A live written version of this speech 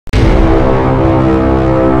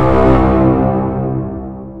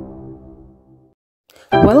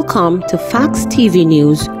Welcome to Facts TV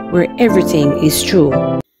News, where everything is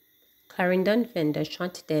true. Clarendon vendor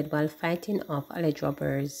shot dead while fighting off alleged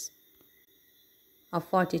robbers. A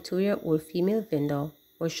 42-year-old female vendor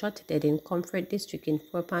was shot dead in Comfort District in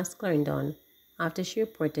Forepass, Clarendon, after she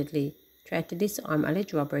reportedly tried to disarm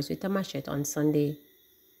alleged robbers with a machete on Sunday.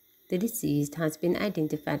 The deceased has been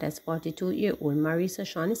identified as 42-year-old Marisa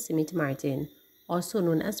Shawn Smith Martin, also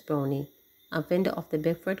known as Brownie, a vendor of the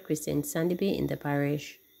Bedford Crescent Sandy Bay in the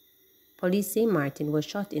parish. Police say Martin was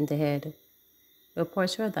shot in the head.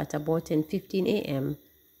 Reports were that about 10:15 a.m.,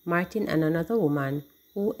 Martin and another woman,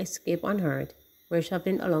 who escaped unhurt, were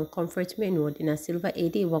traveling along Comfort Main Road in a silver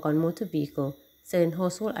AD wagon motor vehicle selling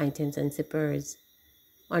household items and zippers.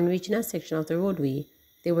 On reaching a section of the roadway,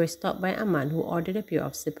 they were stopped by a man who ordered a pair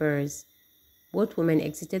of zippers. Both women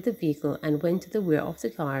exited the vehicle and went to the rear of the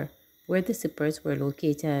car, where the zippers were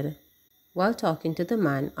located. While talking to the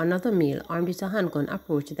man, another male armed with a handgun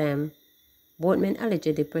approached them. Both men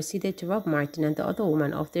allegedly proceeded to rob Martin and the other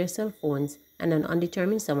woman of their cell phones and an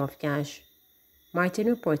undetermined sum of cash. Martin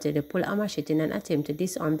reportedly pulled a machete in an attempt to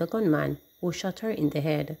disarm the gunman, who shot her in the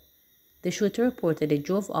head. The shooter reportedly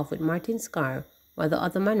drove off with Martin's car, while the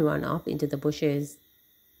other man ran off into the bushes.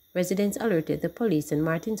 Residents alerted the police and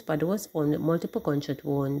Martin's body was found with multiple gunshot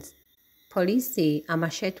wounds. Police say a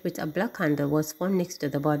machete with a black handle was found next to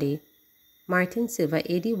the body. Martin's silver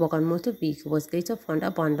AD wagon motor vehicle was later found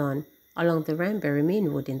abandoned along the Ranbury Main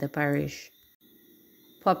Road in the parish.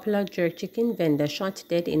 Popular jerk chicken vendor shot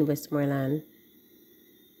dead in Westmoreland.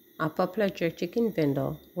 A popular jerk chicken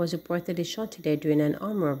vendor was reportedly shot dead during an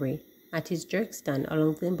armed robbery at his jerk stand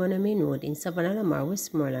along the Main Road in Savannah Lamar,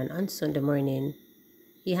 Westmoreland on Sunday morning.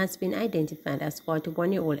 He has been identified as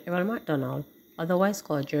 41-year-old Errol McDonald, otherwise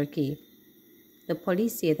called Jerky. The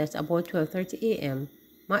police say that about 12:30 a.m.,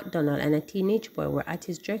 McDonald and a teenage boy were at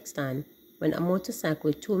his jerk stand when a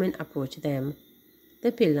motorcycle with two men approached them. The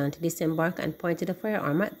appellant disembarked and pointed a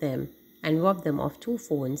firearm at them and robbed them of 2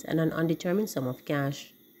 phones and an undetermined sum of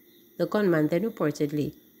cash. The gunman then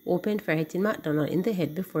reportedly opened fire, hitting McDonald in the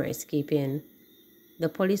head before escaping. The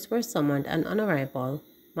police were summoned, and on arrival,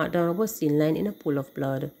 McDonald was seen lying in a pool of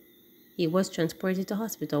blood. He was transported to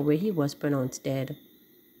hospital where he was pronounced dead.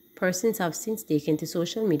 Persons have since taken to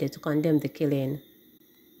social media to condemn the killing.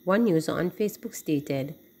 One user on Facebook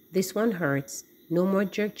stated, "This one hurts. No more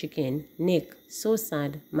jerk chicken. Nick, so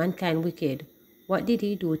sad. Mankind wicked. What did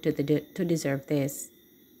he do to deserve this?"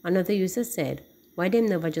 Another user said, "Why them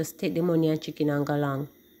never just take the money and chicken and go along?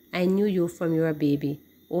 I knew you from you were a baby.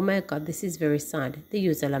 Oh my God, this is very sad," the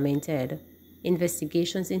user lamented.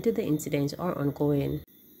 Investigations into the incident are ongoing.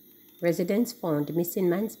 Residents found missing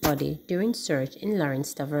man's body during search in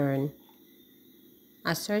Lawrence Tavern.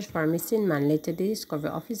 A search for a missing man led to the discovery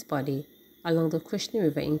of his body along the Krishna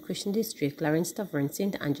River in Krishna District, Lawrence Tavern,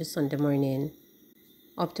 St. Andrews, Sunday morning.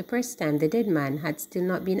 Up to press time, the dead man had still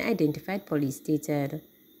not been identified, police stated.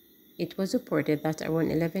 It was reported that around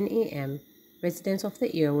 11 a.m., residents of the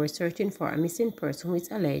area were searching for a missing person who is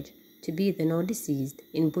alleged to be the now deceased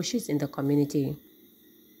in bushes in the community.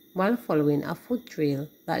 While following a foot trail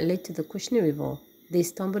that led to the Krishna River, they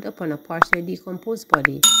stumbled upon a partially decomposed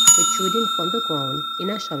body protruding from the ground in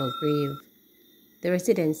a shallow grave. The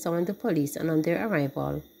residents summoned the police, and on their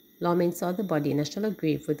arrival, lawmen saw the body in a shallow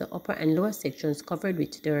grave with the upper and lower sections covered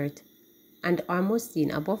with dirt, and arm was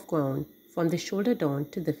seen above ground from the shoulder down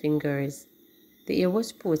to the fingers. The ear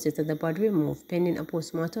was processed and the body removed pending a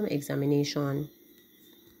post-mortem examination.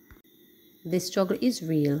 The struggle is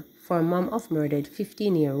real for a mom of murdered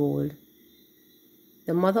 15-year-old.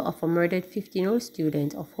 The mother of a murdered 15-year-old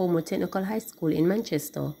student of Homo Technical High School in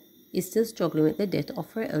Manchester is still struggling with the death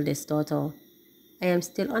of her eldest daughter. "I am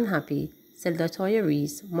still unhappy," said Latoya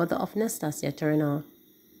Reese, mother of Nastasia Turner.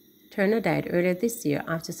 Turner died earlier this year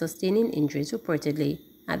after sustaining injuries reportedly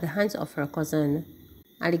at the hands of her cousin.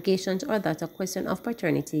 Allegations are that a question of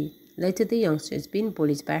paternity led to the youngsters being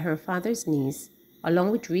bullied by her father's niece, along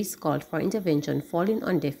with Reese called for intervention falling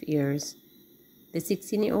on deaf ears. The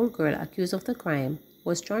 16-year-old girl accused of the crime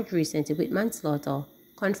was charged recently with manslaughter,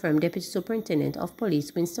 confirmed Deputy Superintendent of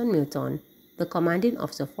Police Winston Milton, the commanding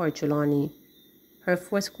officer for Trelawney. Her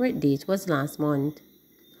first court date was last month.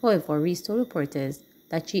 However, Reese told reporters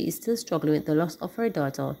that she is still struggling with the loss of her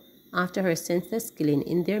daughter after her senseless killing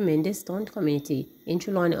in their Mendes-Town community in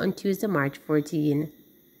Trelawney on Tuesday, March 14.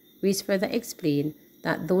 Reese further explained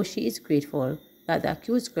that though she is grateful that the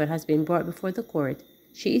accused girl has been brought before the court,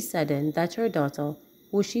 she is saddened that her daughter,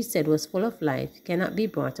 who she said was full of life, cannot be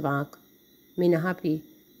brought back. "Me not happy.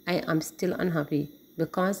 I am still unhappy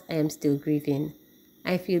because I am still grieving.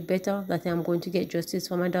 I feel better that I am going to get justice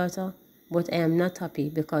for my daughter, but I am not happy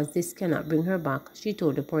because this cannot bring her back, she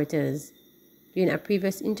told reporters. During a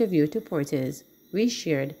previous interview to reporters, Reese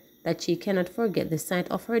shared that she cannot forget the sight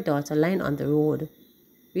of her daughter lying on the road.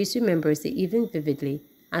 Reese remembers the evening vividly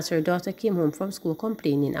as her daughter came home from school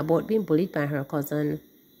complaining about being bullied by her cousin.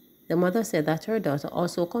 The mother said that her daughter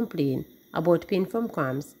also complained about pain from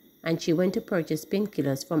cramps and she went to purchase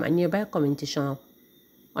painkillers from a nearby community shop.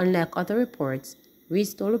 Unlike other reports,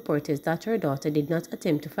 Reese told reporters that her daughter did not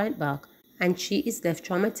attempt to fight back and she is left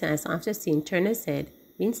traumatized after seeing Turner's head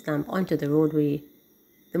being slammed onto the roadway.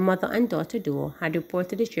 The mother and daughter duo had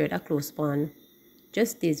reportedly shared a close bond.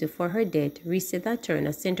 Just days before her death, Reese said that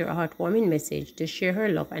Turner sent her a heartwarming message to share her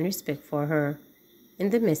love and respect for her.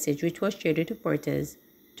 In the message, which was shared with reporters,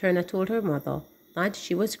 Turner told her mother that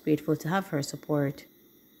she was grateful to have her support.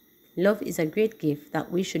 Love is a great gift that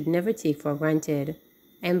we should never take for granted.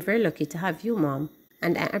 I am very lucky to have you, Mom,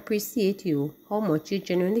 and I appreciate you, how much you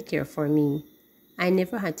genuinely care for me. I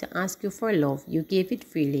never had to ask you for love, you gave it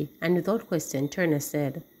freely and without question, Turner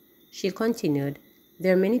said. She continued,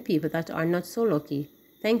 there are many people that are not so lucky.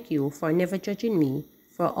 Thank you for never judging me,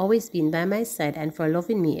 for always being by my side and for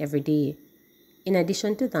loving me every day. In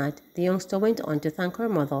addition to that, the youngster went on to thank her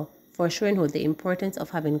mother for showing her the importance of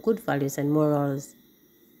having good values and morals.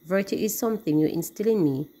 Virtue is something you instill in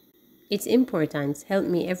me. Its importance helped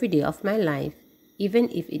me every day of my life. Even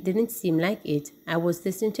if it didn't seem like it, I was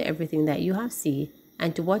listening to everything that you have said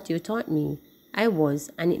and to what you taught me. I was,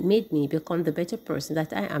 and it made me become the better person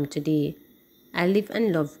that I am today. I live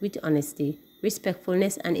and love with honesty,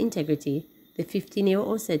 respectfulness, and integrity, the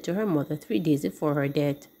 15-year-old said to her mother 3 days before her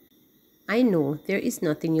death. I know there is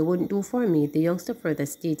nothing you wouldn't do for me, the youngster further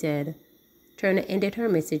stated. Turner ended her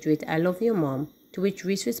message with, I love you, Mom, to which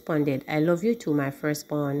Reese responded, I love you too, my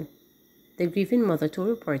firstborn. The grieving mother told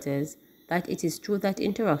reporters that it is through that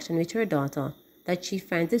interaction with her daughter that she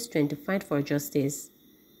finds the strength to fight for justice.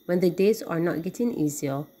 When the days are not getting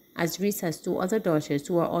easier, as Reese has 2 other daughters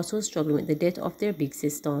who are also struggling with the death of their big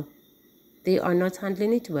sister. They are not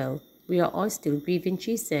handling it well. We are all still grieving,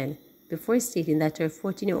 she said, before stating that her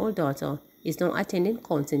 14-year-old daughter is now attending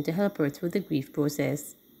counseling to help her through the grief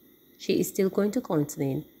process. She is still going to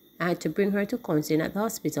counseling. I had to bring her to counseling at the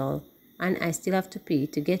hospital, and I still have to pay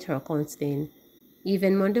to get her counseling.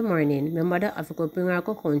 Even Monday morning, my mother have to go bring her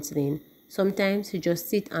to counseling. Sometimes she just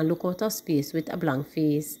sit and look out of space with a blank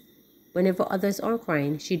face. Whenever others are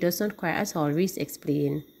crying, she does not cry at all, Reese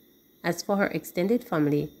explained. As for her extended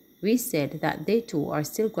family, Reese said that they too are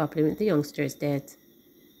still grappling with the youngster's death.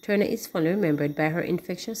 Turner is fondly remembered by her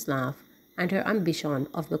infectious laugh and her ambition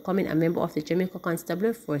of becoming a member of the Jamaica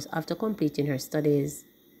Constabulary Force after completing her studies.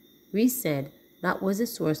 Reese said that was the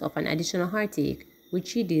source of an additional heartache which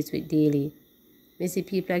she deals with daily. Many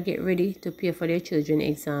people are getting ready to pay for their children's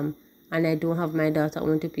exam, and I don't have my daughter I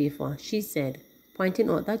want to pay for, she said, pointing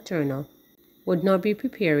out that Turner would now be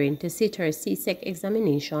preparing to sit her CSEC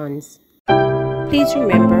examinations. Please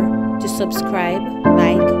remember to subscribe,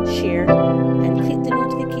 like, share,